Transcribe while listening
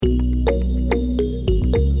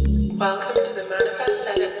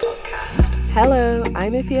Hello,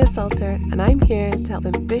 I'm Ifia Salter, and I'm here to help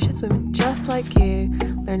ambitious women just like you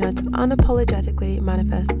learn how to unapologetically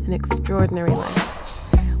manifest an extraordinary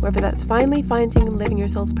life. Whether that's finally finding and living your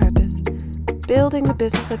soul's purpose, building the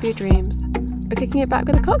business of your dreams, or kicking it back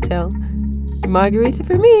with a cocktail. Margarita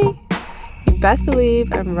for me! You best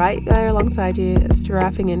believe I'm right there alongside you,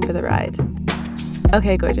 strapping in for the ride.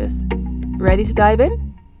 Okay, gorgeous. Ready to dive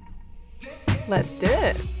in? Let's do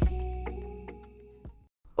it!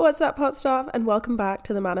 What's up, hot stuff, and welcome back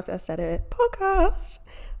to the Manifest Edit podcast.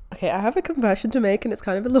 Okay, I have a confession to make, and it's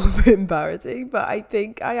kind of a little bit embarrassing, but I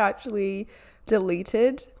think I actually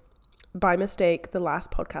deleted by mistake the last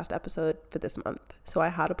podcast episode for this month. So I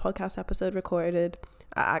had a podcast episode recorded,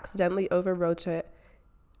 I accidentally overwrote it.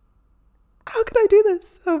 How could I do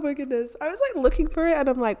this? Oh my goodness. I was like looking for it and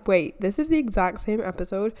I'm like, wait, this is the exact same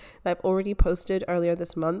episode that I've already posted earlier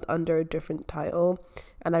this month under a different title,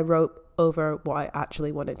 and I wrote over what I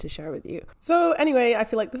actually wanted to share with you. So anyway, I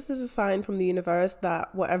feel like this is a sign from the universe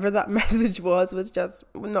that whatever that message was just,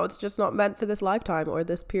 no, it's just not meant for this lifetime or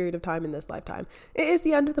this period of time in this lifetime. It is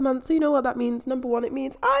the end of the month, so you know what that means. Number one, it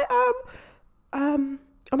means I am,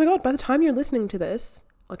 oh my God, by the time you're listening to this,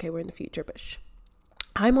 okay, we're in the future, but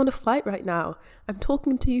I'm on a flight right now. I'm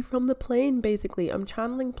talking to you from the plane, basically. I'm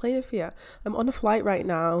channeling plane fear. I'm on a flight right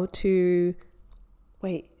now to,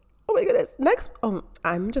 wait, oh my goodness,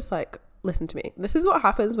 I'm just like, listen to me. This is what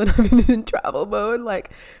happens when I'm in travel mode.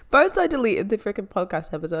 Like, first I deleted the freaking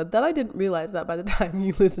podcast episode, then I didn't realize that by the time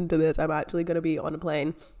you listen to this, I'm actually going to be on a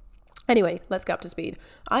plane. Anyway, let's get up to speed.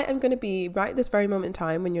 I am going to be right this very moment in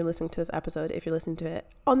time when you're listening to this episode, if you're listening to it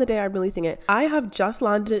on the day I'm releasing it. I have just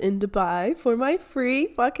landed in Dubai for my free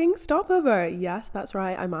fucking stopover. Yes, that's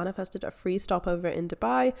right. I manifested a free stopover in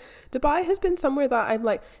Dubai. Dubai has been somewhere that I'm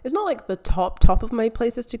like, it's not like the top of my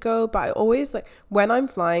places to go, but I always like, when I'm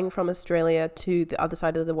flying from Australia to the other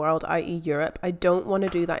side of the world, i.e. Europe, I don't want to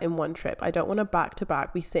do that in one trip. I don't want to back to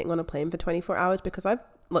back be sitting on a plane for 24 hours because I've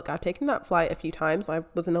taken that flight a few times. I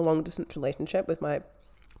was in a long distance relationship with my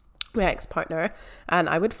ex-partner, and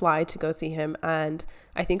I would fly to go see him, and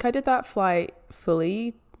I think I did that flight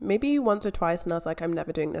fully maybe once or twice, and I was like, I'm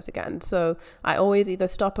never doing this again. So I always either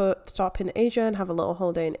stop in Asia and have a little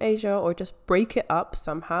holiday in Asia, or just break it up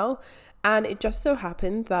somehow. And it just so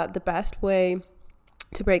happened that the best way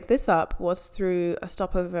to break this up was through a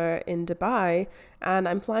stopover in Dubai, and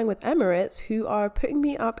I'm flying with Emirates, who are putting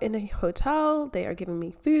me up in a hotel. They are giving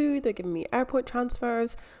me food, they're giving me airport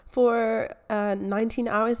transfers for 19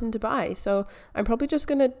 hours in Dubai. So I'm probably just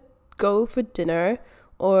gonna go for dinner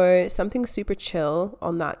or something super chill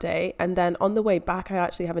on that day, and then on the way back I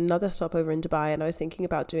actually have another stopover in Dubai, and I was thinking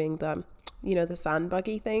about doing the sand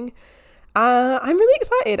buggy thing. I'm really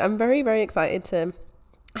excited. I'm very, very excited to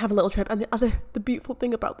have a little trip. And the beautiful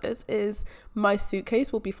thing about this is my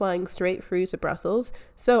suitcase will be flying straight through to Brussels,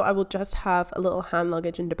 so I will just have a little hand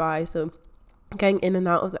luggage in Dubai. So getting in and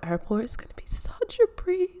out of the airport is going to be such a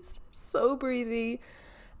breeze, so breezy.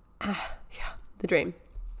 Yeah, the dream.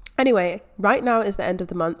 Anyway, right now is the end of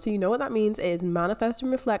the month, so you know what that means is manifest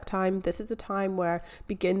and reflect time. This is a time where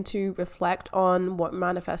begin to reflect on what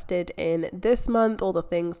manifested in this month, all the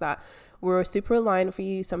things that were super aligned for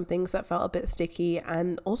you, some things that felt a bit sticky,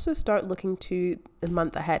 and also start looking to the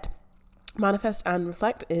month ahead. Manifest and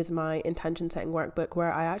Reflect is my intention setting workbook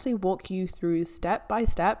where I actually walk you through step by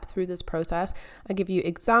step through this process. I give you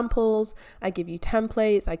examples, I give you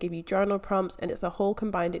templates, I give you journal prompts, and it's a whole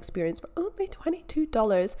combined experience for only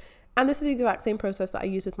 $22. And this is the exact same process that I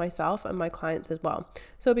use with myself and my clients as well.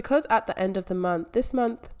 So because at the end of the month, this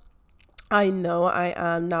month, I know I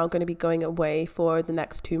am now going to be going away for the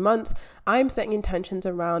next 2 months. I'm setting intentions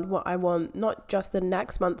around what I want, not just the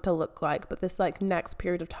next month to look like, but this like next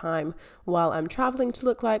period of time while I'm traveling to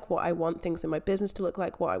look like, what I want things in my business to look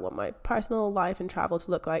like, what I want my personal life and travel to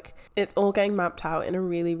look like. It's all getting mapped out in a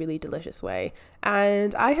really, really delicious way.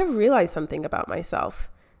 And I have realized something about myself.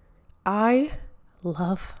 I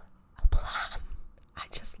love a plan. I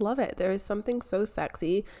just love it. There is something so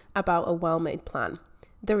sexy about a well-made plan.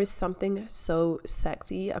 There is something so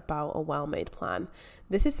sexy about a well-made plan.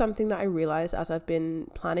 This is something that I realized as I've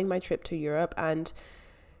been planning my trip to Europe, and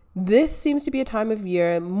this seems to be a time of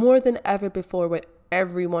year more than ever before where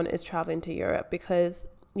everyone is traveling to Europe because,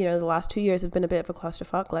 the last 2 years have been a bit of a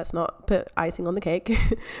clusterfuck. Let's not put icing on the cake,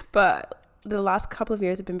 but the last couple of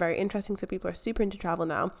years have been very interesting, so people are super into travel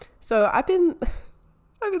now. So I've been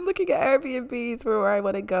looking at Airbnbs for where I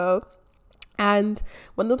want to go. And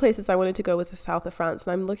one of the places I wanted to go was the south of France,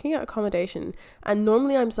 and I'm looking at accommodation, and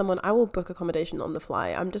normally I will book accommodation on the fly.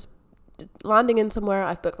 I'm just landing in somewhere,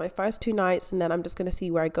 I've booked my first 2 nights, and then I'm just going to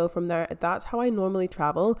see where I go from there. That's how I normally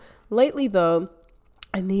travel. Lately though,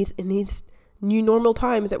 in these new normal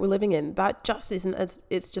times that we're living in, that just isn't as,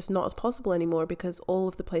 it's just not as possible anymore because all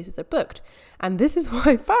of the places are booked. And this is what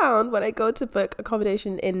I found when I go to book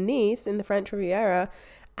accommodation in Nice in the French Riviera.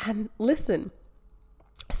 And listen,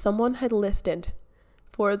 someone had listed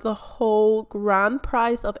for the whole grand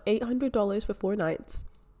price of $800 for 4 nights,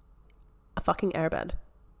 a fucking airbed.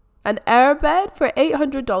 An airbed for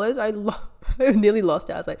 $800. I nearly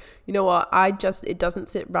lost it. I was like, you know what? It doesn't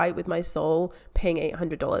sit right with my soul paying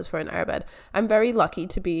 $800 for an airbed. I'm very lucky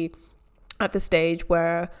to be at the stage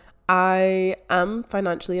where I am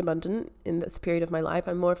financially abundant in this period of my life.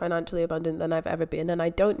 I'm more financially abundant than I've ever been, and I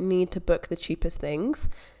don't need to book the cheapest things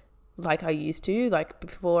like I used to. Like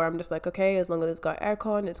before, I'm just like, okay, as long as it's got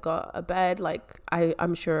aircon, it's got a bed, like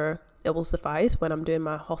I'm sure it will suffice when I'm doing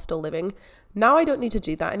my hostel living. Now I don't need to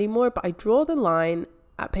do that anymore, but I draw the line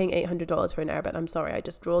at paying $800 for an airbed. I'm sorry, I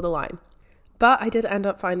just draw the line. But I did end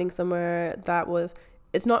up finding somewhere that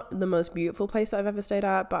it's not the most beautiful place I've ever stayed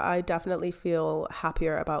at, but I definitely feel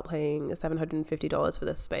happier about paying $750 for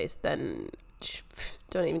this space than,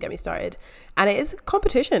 don't even get me started. And it is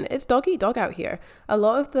competition. It's dog eat dog out here. A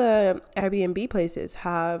lot of the Airbnb places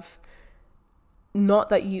have not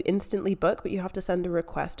that you instantly book, but you have to send a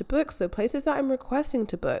request to book. So places that I'm requesting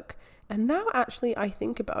to book, and now actually I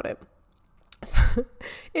think about it, so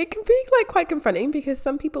it can be like quite confronting because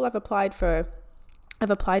some people have applied for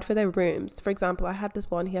their rooms. For example, I had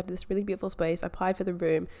this one, he had this really beautiful space. I applied for the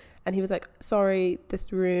room and he was like, sorry,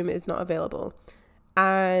 this room is not available.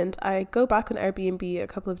 And I go back on Airbnb a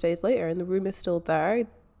couple of days later and the room is still there.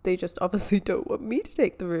 They just obviously don't want me to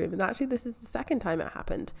take the room. And actually this is the second time it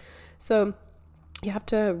happened. So you have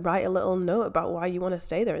to write a little note about why you want to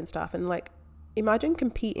stay there and stuff. And like, imagine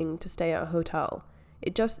competing to stay at a hotel.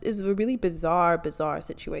 It just is a really bizarre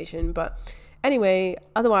situation. But anyway,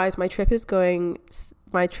 otherwise my trip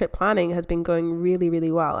planning has been going really,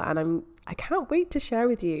 really well. And I can't wait to share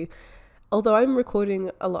with you. Although I'm recording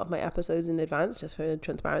a lot of my episodes in advance just for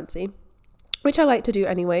transparency, which I like to do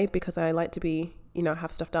anyway, because I like to be,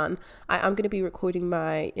 have stuff done. I'm going to be recording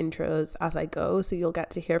my intros as I go. So you'll get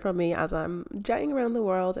to hear from me as I'm jetting around the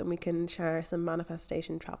world and we can share some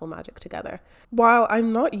manifestation travel magic together. While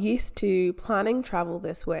I'm not used to planning travel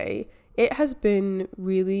this way, it has been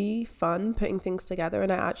really fun putting things together.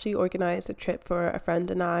 And I actually organized a trip for a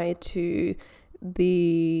friend and I to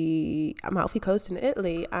the Amalfi Coast in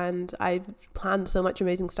Italy. And I've planned so much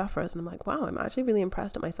amazing stuff for us. And I'm like, wow, I'm actually really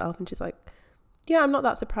impressed at myself. And she's like, yeah, I'm not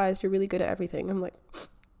that surprised. You're really good at everything. I'm like,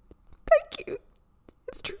 thank you.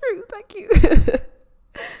 It's true. Thank you.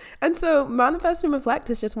 And so Manifest and Reflect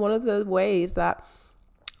is just one of the ways that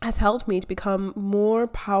has helped me to become more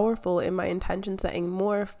powerful in my intention setting,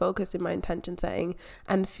 more focused in my intention setting,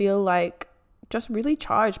 and feel like just really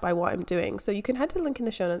charged by what I'm doing. So you can head to the link in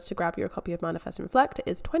the show notes to grab your copy of Manifest and Reflect. It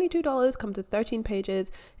is $22, comes with 13 pages,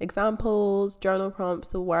 examples, journal prompts,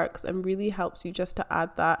 the works, and really helps you just to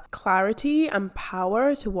add that clarity and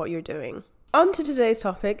power to what you're doing. On to today's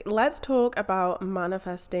topic, let's talk about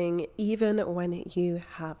manifesting even when you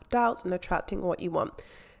have doubts and attracting what you want.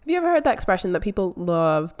 Have you ever heard that expression that people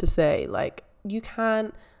love to say, like, you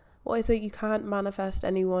can't manifest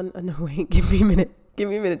anyone? Oh, no, wait, give me a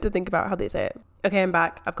minute to think about how they say it. Okay, I'm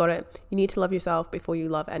back. I've got it. You need to love yourself before you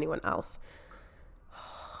love anyone else.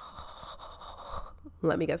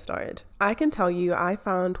 Let me get started. I can tell you I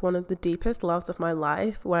found one of the deepest loves of my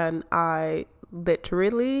life when I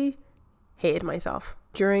literally hated myself.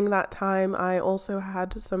 During that time, I also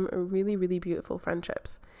had some really, really beautiful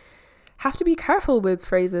friendships. Have to be careful with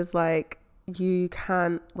phrases like, you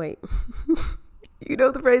can't, wait. You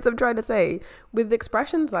know the phrase I'm trying to say? With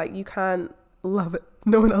expressions like, you can't love it,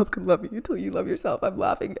 no one else can love you until you love yourself. I'm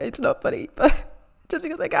laughing, it's not funny, but just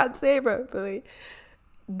because I can't say it properly,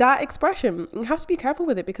 that expression, you have to be careful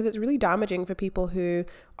with it because it's really damaging for people who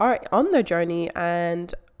are on their journey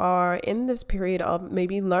and are in this period of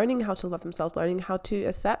maybe learning how to love themselves, learning how to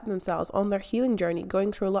accept themselves on their healing journey,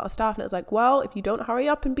 going through a lot of stuff. And it's like, well, if you don't hurry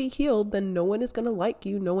up and be healed, then no one is going to like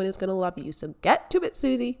you, no one is going to love you, so get to it,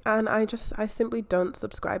 Susie. And I simply don't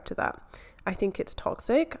subscribe to that. I think it's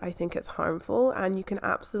toxic, I think it's harmful, and you can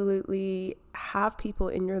absolutely have people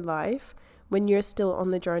in your life when you're still on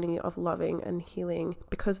the journey of loving and healing,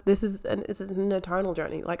 because this is an eternal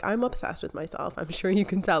journey. Like, I'm obsessed with myself. I'm sure you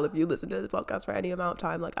can tell if you listen to this podcast for any amount of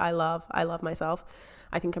time. Like, I love myself.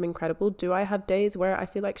 I think I'm incredible. Do I have days where I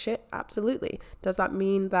feel like shit? Absolutely. Does that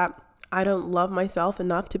mean that I don't love myself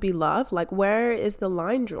enough to be loved? Like, where is the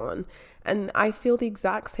line drawn? And I feel the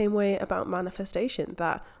exact same way about manifestation,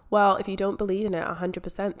 that, well, if you don't believe in it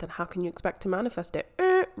 100%, then how can you expect to manifest it?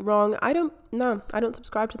 wrong. I don't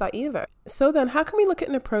subscribe to that either. So then how can we look at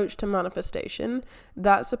an approach to manifestation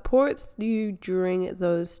that supports you during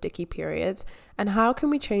those sticky periods? And how can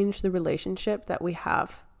we change the relationship that we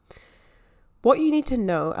have? What you need to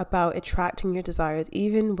know about attracting your desires,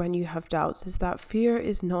 even when you have doubts, is that fear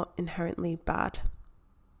is not inherently bad.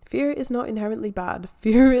 Fear is not inherently bad.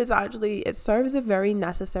 Fear is actually, it serves a very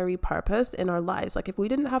necessary purpose in our lives. Like if we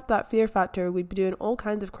didn't have that fear factor, we'd be doing all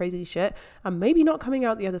kinds of crazy shit and maybe not coming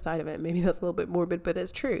out the other side of it. Maybe that's a little bit morbid, but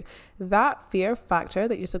it's true. That fear factor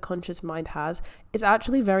that your subconscious mind has is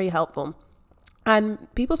actually very helpful. And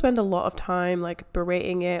people spend a lot of time like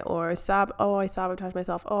berating it or I sabotaged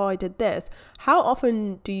myself. Oh, I did this. How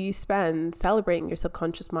often do you spend celebrating your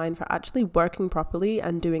subconscious mind for actually working properly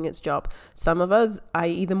and doing its job? Some of us,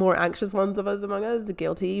 i.e. the more anxious ones of us among us, the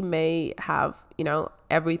guilty, may have,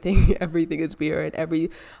 everything is fear and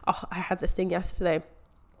I had this thing yesterday.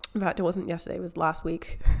 In fact, it wasn't yesterday, it was last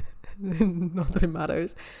week. Not that it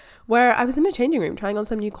matters, where I was in a changing room trying on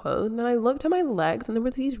some new clothes and I looked at my legs and there were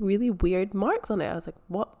these really weird marks on it. I was like,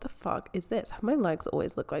 what the fuck is this? Have my legs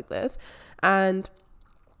always looked like this? And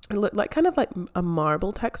it looked like kind of like a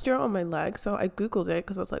marble texture on my leg. So I Googled it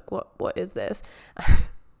because I was like, what is this?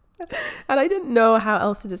 And I didn't know how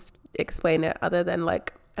else to just explain it other than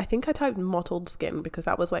like, I think I typed mottled skin because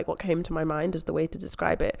that was like what came to my mind as the way to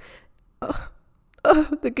describe it.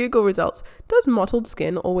 The Google results. Does mottled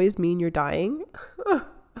skin always mean you're dying? I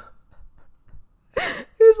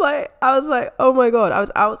was like, oh my God, I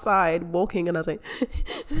was outside walking and I was like,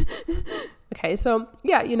 okay, so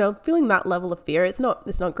yeah, feeling that level of fear, it's not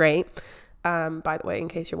great. By the way, in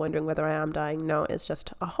case you're wondering whether I am dying, no, it's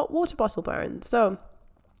just a hot water bottle burn. So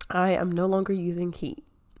I am no longer using heat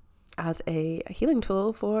as a healing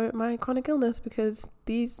tool for my chronic illness because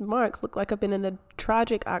these marks look like I've been in a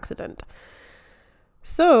tragic accident.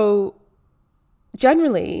 So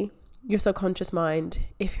generally, your subconscious mind,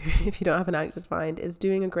 if you don't have an anxious mind, is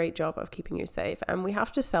doing a great job of keeping you safe. And we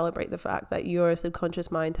have to celebrate the fact that your subconscious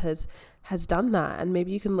mind has done that. And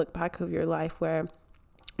maybe you can look back over your life where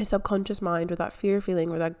your subconscious mind or that fear feeling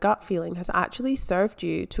or that gut feeling has actually served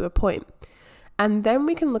you to a point. And then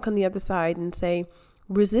we can look on the other side and say,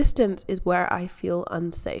 resistance is where I feel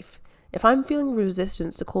unsafe. If I'm feeling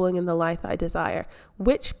resistance to calling in the life that I desire,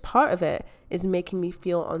 which part of it is making me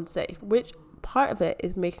feel unsafe? Which part of it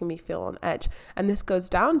is making me feel on edge? And this goes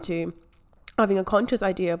down to having a conscious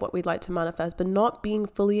idea of what we'd like to manifest, but not being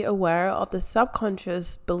fully aware of the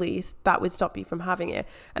subconscious beliefs that would stop you from having it.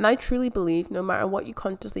 And I truly believe no matter what you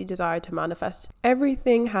consciously desire to manifest,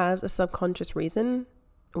 everything has a subconscious reason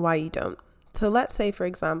why you don't. So let's say, for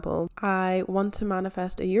example, I want to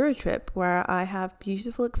manifest a Euro trip where I have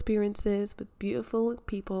beautiful experiences with beautiful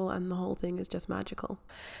people and the whole thing is just magical.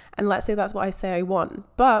 And let's say that's what I say I want.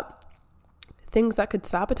 But things that could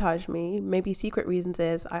sabotage me, maybe secret reasons,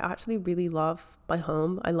 is I actually really love my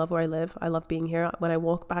home. I love where I live. I love being here. When I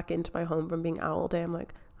walk back into my home from being out all day, I'm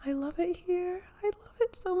like, I love it here. I love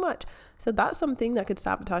it so much. So that's something that could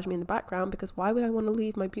sabotage me in the background because why would I want to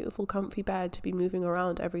leave my beautiful comfy bed to be moving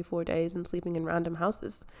around every 4 days and sleeping in random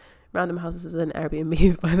houses? Random houses and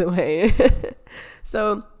Airbnbs, by the way.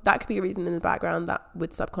 So that could be a reason in the background that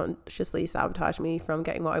would subconsciously sabotage me from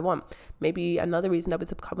getting what I want. Maybe another reason that would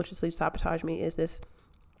subconsciously sabotage me is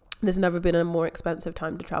there's never been a more expensive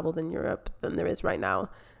time to travel than Europe than there is right now.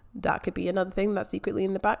 That could be another thing that's secretly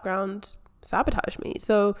in the background sabotage me.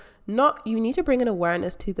 So you need to bring an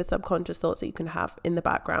awareness to the subconscious thoughts that you can have in the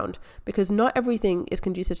background because not everything is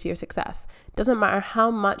conducive to your success. It doesn't matter how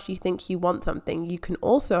much you think you want something, you can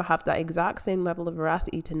also have that exact same level of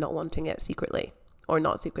veracity to not wanting it secretly or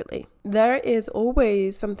not secretly. There is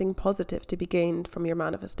always something positive to be gained from your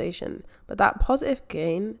manifestation, but that positive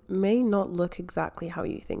gain may not look exactly how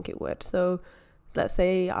you think it would. So let's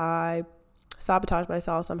say I sabotage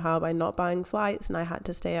myself somehow by not buying flights and I had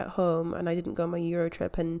to stay at home and I didn't go on my Euro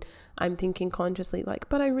trip, and I'm thinking consciously like,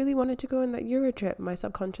 but I really wanted to go on that Euro trip. My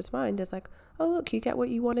subconscious mind is like, oh look, you get what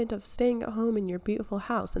you wanted of staying at home in your beautiful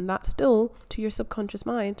house, and that's still, to your subconscious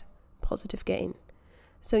mind, positive gain.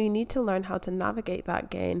 So you need to learn how to navigate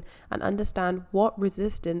that gain and understand what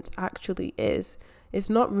resistance actually is.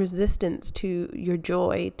 It's not resistance to your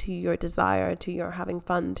joy, to your desire, to your having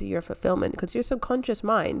fun, to your fulfillment, because your subconscious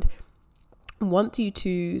mind wants you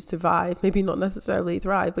to survive, maybe not necessarily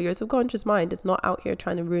thrive, but your subconscious mind is not out here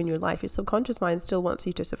trying to ruin your life. Your subconscious mind still wants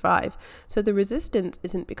you to survive. So the resistance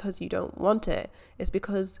isn't because you don't want it, it's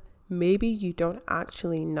because maybe you don't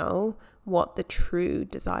actually know what the true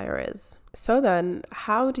desire is. So then,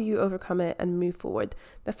 how do you overcome it and move forward?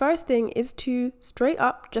 The first thing is to straight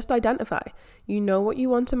up just identify. You know what you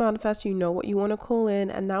want to manifest, you know what you want to call in,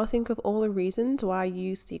 and now think of all the reasons why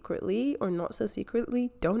you secretly or not so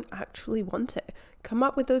secretly don't actually want it. Come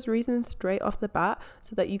up with those reasons straight off the bat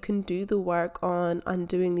so that you can do the work on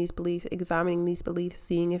undoing these beliefs, examining these beliefs,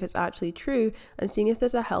 seeing if it's actually true, and seeing if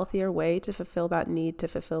there's a healthier way to fulfill that need, to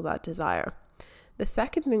fulfill that desire. The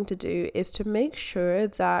second thing to do is to make sure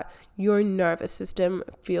that your nervous system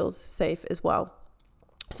feels safe as well.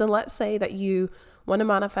 So let's say that you want to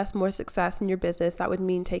manifest more success in your business. That would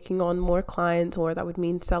mean taking on more clients, or that would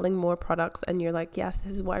mean selling more products. And you're like, yes,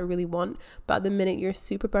 this is what I really want. But at the minute you're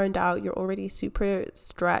super burned out, you're already super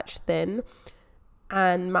stretched thin.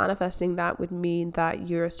 And manifesting that would mean that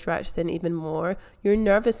you're stretched thin even more. Your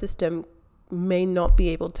nervous system may not be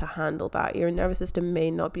able to handle that. Your nervous system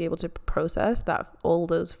may not be able to process that, all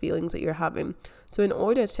those feelings that you're having. So in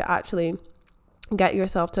order to actually get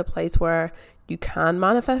yourself to a place where you can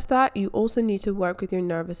manifest that, you also need to work with your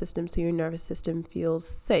nervous system, so your nervous system feels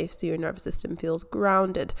safe, so your nervous system feels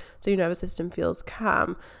grounded, so your nervous system feels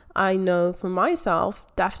calm. I know for myself,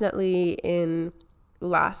 definitely in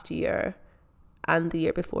last year and the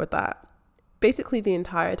year before that, basically the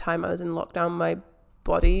entire time I was in lockdown,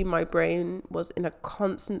 my brain was in a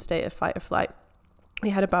constant state of fight or flight. We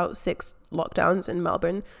had about 6 lockdowns in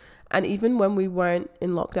Melbourne, and even when we weren't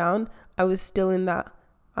in lockdown, I was still in that,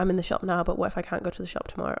 I'm in the shop now, but what if I can't go to the shop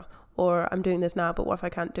tomorrow? Or I'm doing this now, but what if I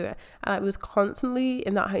can't do it? And I was constantly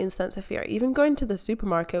in that heightened sense of fear. Even going to the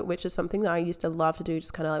supermarket, which is something that I used to love to do,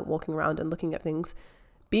 just kind of like walking around and looking at things,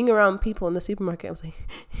 being around people in the supermarket, I was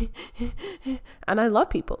like, and I love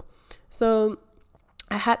people. So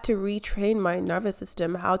I had to retrain my nervous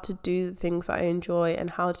system how to do the things I enjoy, and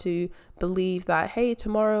how to believe that, hey,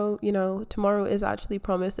 tomorrow is actually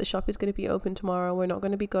promised. The shop is going to be open tomorrow. We're not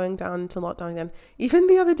going to be going down to lockdown again. Even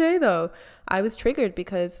the other day, though, I was triggered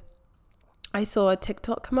because I saw a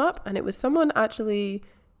TikTok come up, and it was someone actually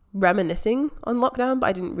reminiscing on lockdown, but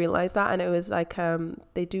I didn't realize that. And it was like,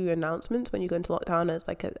 they do announcements when you go into lockdown. It's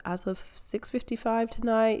like, as of 6:55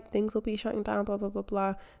 tonight, things will be shutting down, blah, blah, blah,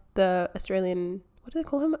 blah. The Australian, what do they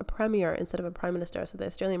call him? A premier instead of a prime minister. So the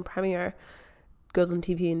Australian premier goes on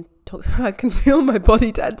TV and talks. I can feel my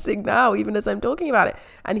body tensing now, even as I'm talking about it.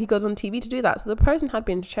 And he goes on TV to do that. So the person had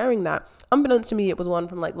been sharing that. Unbeknownst to me, it was one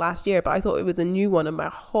from like last year, but I thought it was a new one, and my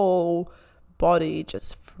whole body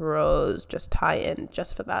just froze, just tightened,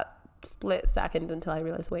 just for that split second, until I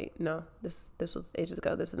realized, wait, no, this was ages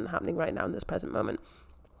ago. This isn't happening right now in this present moment.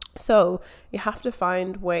 So you have to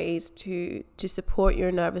find ways to support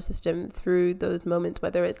your nervous system through those moments,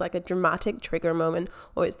 whether it's like a dramatic trigger moment,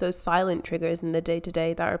 or it's those silent triggers in the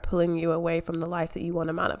day-to-day that are pulling you away from the life that you want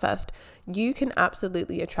to manifest. You can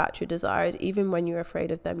absolutely attract your desires even when you're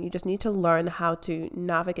afraid of them. You just need to learn how to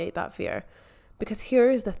navigate that fear. Because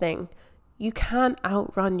here is the thing, you can't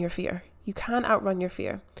outrun your fear. You can't outrun your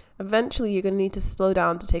fear. Eventually you're going to need to slow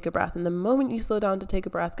down to take a breath. And the moment you slow down to take a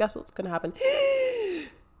breath, guess what's going to happen?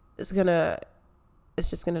 It's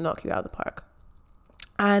just gonna knock you out of the park.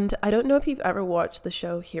 And I don't know if you've ever watched the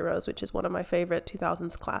show Heroes, which is one of my favorite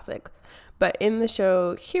 2000s classics. But in the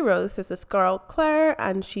show Heroes, there's this girl, Claire,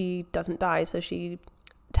 and she doesn't die. So she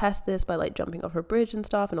tests this by like jumping off her bridge and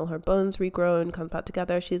stuff, and all her bones regrow and comes back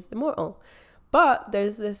together. She's immortal. But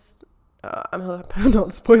there's this, I'm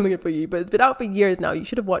not spoiling it for you, but it's been out for years now. You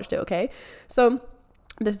should have watched it, okay? So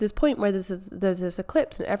there's this point where there's this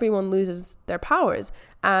eclipse and everyone loses their powers,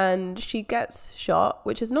 and she gets shot,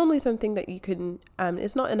 which is normally something that you can,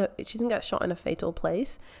 she didn't get shot in a fatal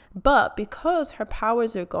place, but because her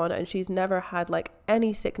powers are gone and she's never had like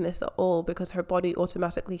any sickness at all, because her body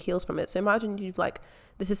automatically heals from it. So imagine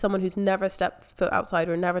this is someone who's never stepped foot outside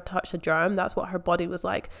or never touched a germ. That's what her body was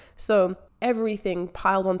like. So everything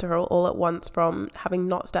piled onto her all at once, from having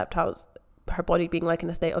not stepped out, her body being like in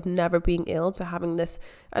a state of never being ill, to having this,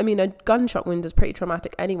 I mean, a gunshot wound is pretty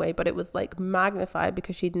traumatic anyway, but it was like magnified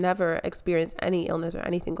because she'd never experienced any illness or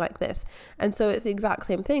anything like this. And so it's the exact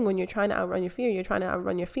same thing when you're trying to outrun your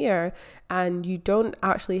fear, and you don't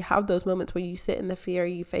actually have those moments where you sit in the fear,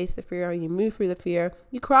 you face the fear, you move through the fear,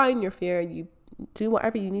 you cry in your fear, you do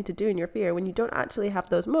whatever you need to do in your fear. When you don't actually have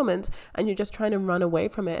those moments and you're just trying to run away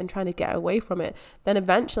from it and trying to get away from it, then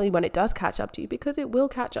eventually when it does catch up to you, because it will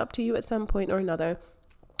catch up to you at some point or another,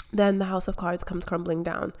 then the house of cards comes crumbling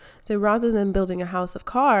down. So rather than building a house of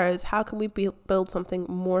cards, how can we build something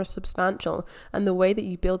more substantial? And the way that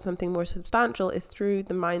you build something more substantial is through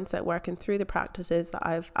the mindset work and through the practices that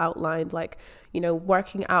I've outlined, like,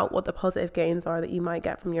 working out what the positive gains are that you might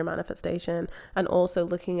get from your manifestation, and also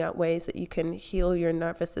looking at ways that you can heal your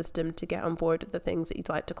nervous system to get on board with the things that you'd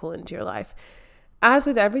like to call into your life. As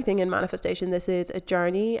with everything in manifestation, this is a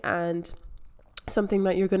journey and something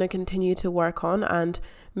that you're going to continue to work on, and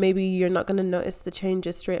maybe you're not going to notice the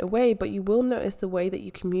changes straight away, but you will notice the way that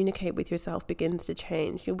you communicate with yourself begins to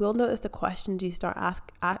change. You will notice the questions you start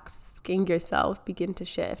asking yourself begin to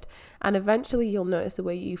shift, and eventually you'll notice the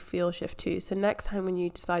way you feel shift too. So next time when you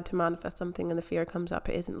decide to manifest something and the fear comes up,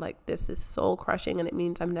 it isn't like this is soul crushing and it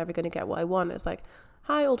means I'm never going to get what I want. It's like,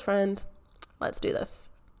 hi old friend, let's do this.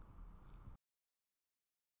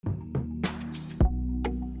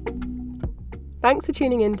 Thanks for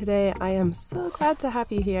tuning in today. I am so glad to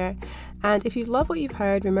have you here. And if you love what you've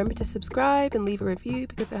heard, remember to subscribe and leave a review,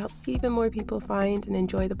 because it helps even more people find and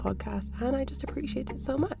enjoy the podcast. And I just appreciate it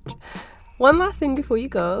so much. One last thing before you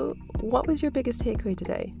go. What was your biggest takeaway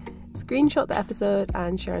today? Screenshot the episode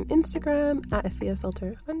and share on Instagram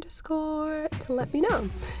 @AfiaSalter_ to let me know.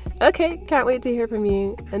 Okay, can't wait to hear from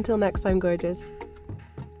you. Until next time, gorgeous.